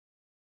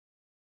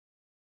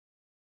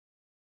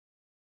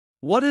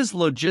What is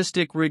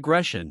logistic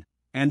regression,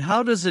 and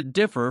how does it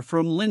differ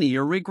from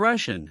linear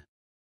regression?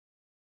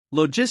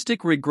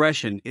 Logistic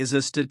regression is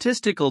a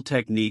statistical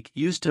technique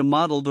used to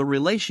model the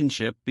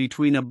relationship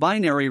between a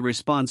binary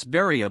response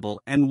variable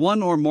and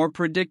one or more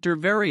predictor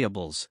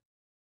variables.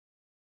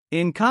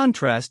 In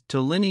contrast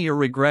to linear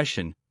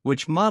regression,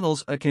 which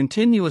models a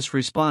continuous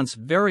response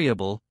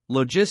variable,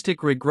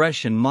 logistic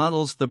regression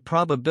models the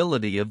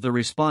probability of the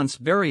response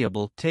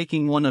variable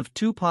taking one of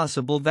two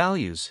possible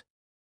values.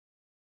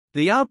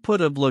 The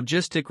output of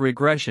logistic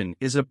regression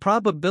is a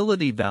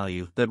probability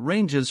value that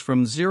ranges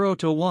from 0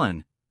 to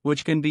 1,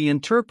 which can be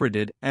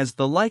interpreted as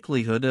the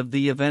likelihood of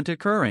the event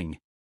occurring.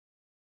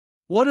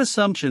 What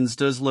assumptions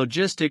does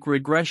logistic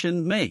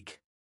regression make?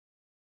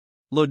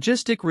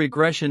 Logistic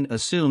regression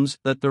assumes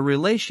that the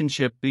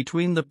relationship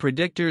between the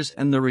predictors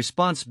and the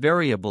response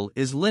variable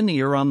is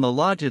linear on the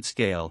logit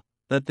scale,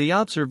 that the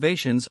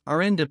observations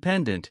are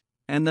independent,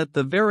 and that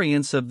the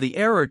variance of the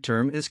error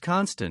term is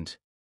constant.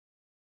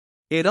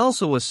 It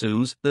also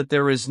assumes that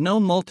there is no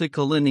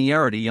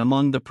multicollinearity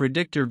among the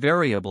predictor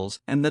variables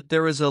and that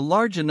there is a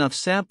large enough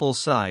sample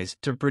size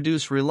to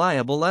produce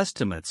reliable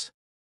estimates.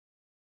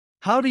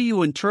 How do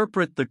you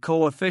interpret the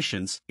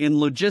coefficients in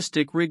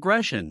logistic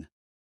regression?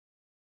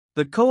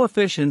 The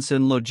coefficients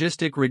in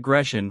logistic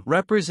regression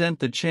represent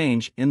the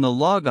change in the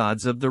log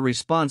odds of the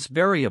response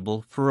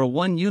variable for a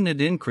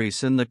 1-unit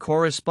increase in the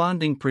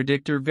corresponding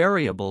predictor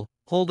variable,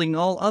 holding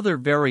all other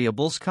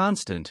variables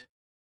constant.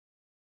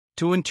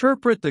 To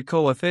interpret the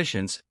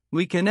coefficients,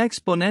 we can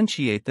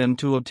exponentiate them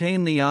to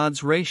obtain the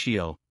odds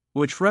ratio,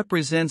 which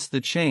represents the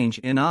change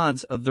in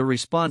odds of the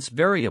response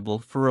variable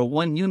for a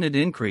 1-unit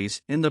increase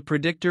in the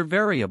predictor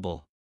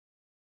variable.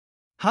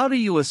 How do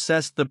you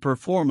assess the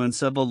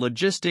performance of a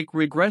logistic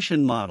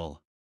regression model?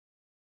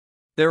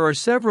 There are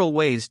several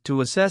ways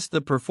to assess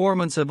the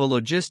performance of a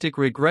logistic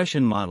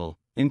regression model,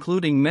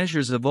 including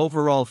measures of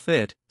overall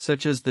fit,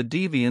 such as the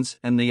deviance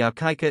and the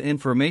Akaika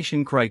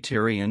information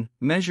criterion,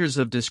 measures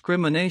of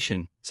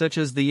discrimination, such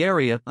as the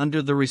area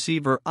under the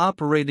receiver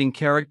operating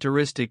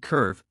characteristic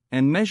curve,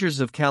 and measures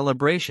of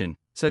calibration,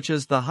 such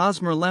as the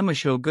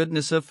Hosmer-Lemeshow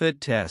goodness of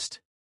fit test.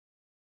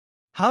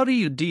 How do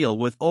you deal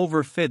with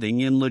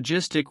overfitting in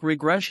logistic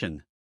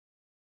regression?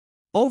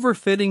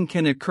 Overfitting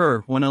can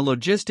occur when a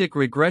logistic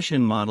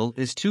regression model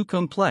is too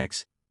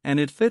complex, and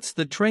it fits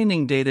the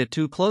training data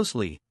too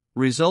closely,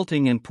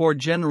 resulting in poor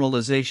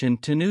generalization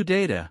to new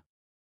data.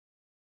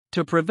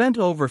 To prevent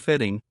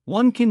overfitting,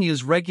 one can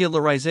use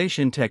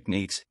regularization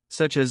techniques,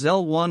 such as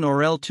L1 or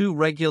L2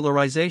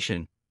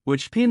 regularization,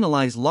 which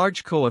penalize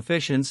large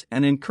coefficients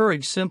and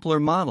encourage simpler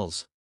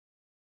models.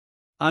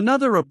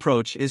 Another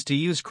approach is to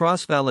use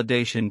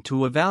cross-validation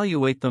to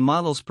evaluate the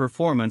model's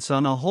performance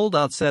on a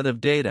holdout set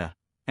of data,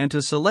 and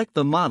to select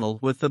the model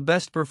with the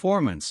best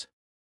performance.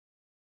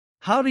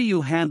 How do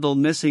you handle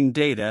missing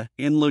data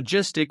in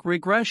logistic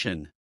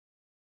regression?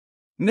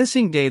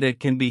 Missing data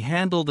can be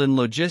handled in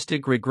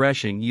logistic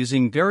regression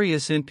using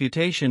various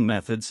imputation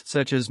methods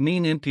such as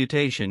mean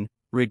imputation,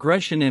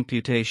 regression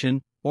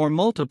imputation, or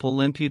multiple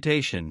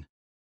imputation.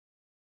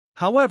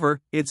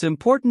 However, it's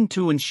important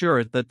to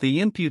ensure that the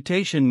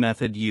imputation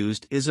method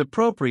used is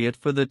appropriate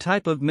for the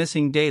type of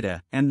missing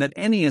data and that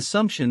any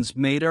assumptions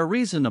made are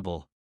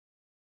reasonable.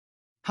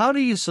 How do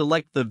you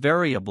select the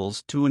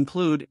variables to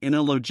include in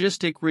a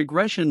logistic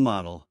regression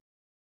model?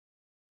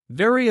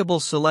 Variable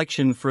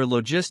selection for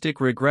logistic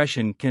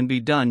regression can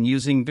be done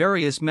using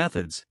various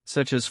methods,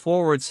 such as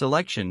forward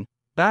selection,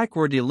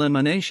 backward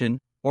elimination,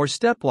 or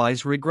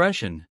stepwise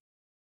regression.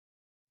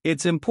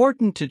 It's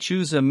important to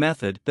choose a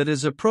method that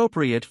is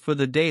appropriate for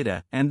the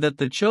data and that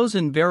the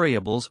chosen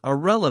variables are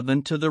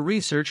relevant to the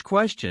research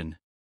question.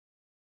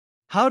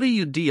 How do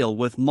you deal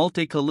with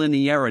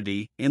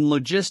multicollinearity in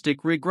logistic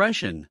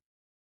regression?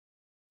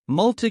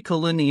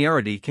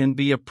 Multicollinearity can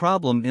be a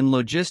problem in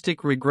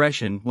logistic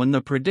regression when the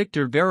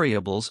predictor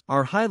variables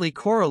are highly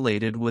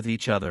correlated with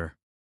each other.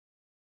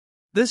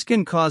 This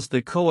can cause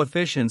the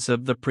coefficients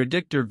of the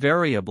predictor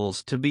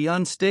variables to be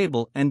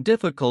unstable and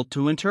difficult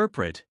to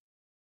interpret.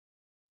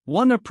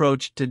 One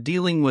approach to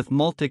dealing with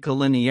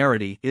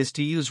multicollinearity is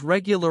to use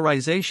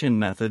regularization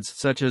methods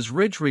such as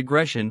ridge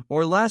regression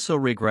or lasso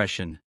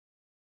regression.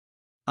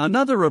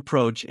 Another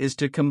approach is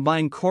to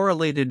combine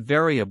correlated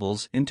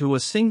variables into a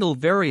single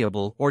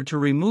variable or to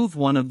remove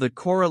one of the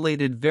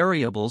correlated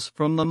variables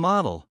from the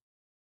model.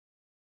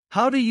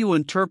 How do you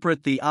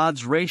interpret the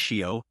odds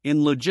ratio in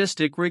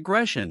logistic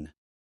regression?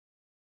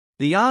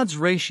 The odds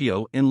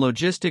ratio in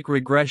logistic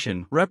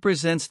regression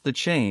represents the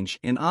change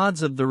in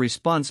odds of the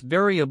response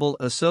variable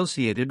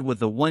associated with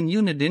a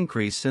 1-unit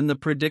increase in the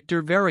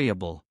predictor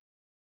variable.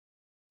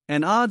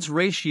 An odds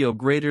ratio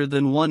greater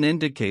than 1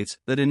 indicates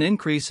that an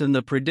increase in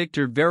the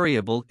predictor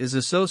variable is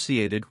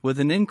associated with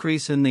an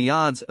increase in the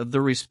odds of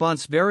the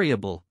response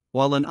variable,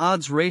 while an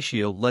odds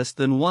ratio less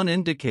than 1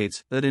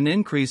 indicates that an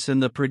increase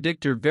in the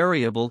predictor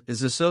variable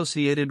is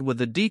associated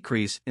with a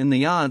decrease in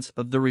the odds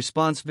of the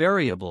response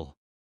variable.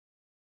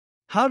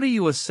 How do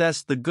you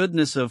assess the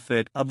goodness of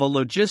fit of a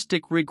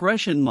logistic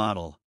regression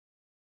model?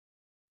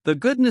 The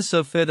goodness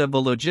of fit of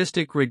a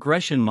logistic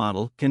regression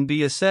model can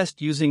be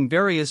assessed using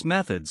various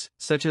methods,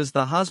 such as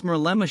the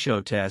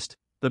Hosmer-Lemeshow test,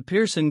 the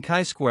Pearson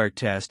chi-square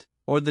test,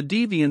 or the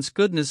deviance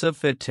goodness of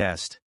fit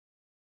test.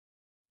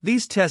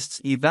 These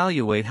tests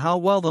evaluate how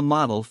well the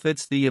model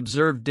fits the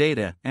observed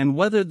data and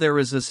whether there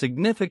is a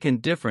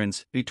significant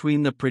difference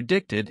between the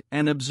predicted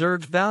and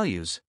observed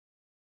values.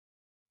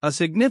 A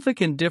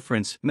significant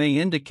difference may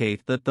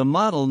indicate that the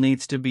model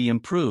needs to be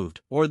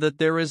improved or that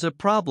there is a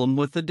problem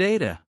with the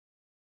data.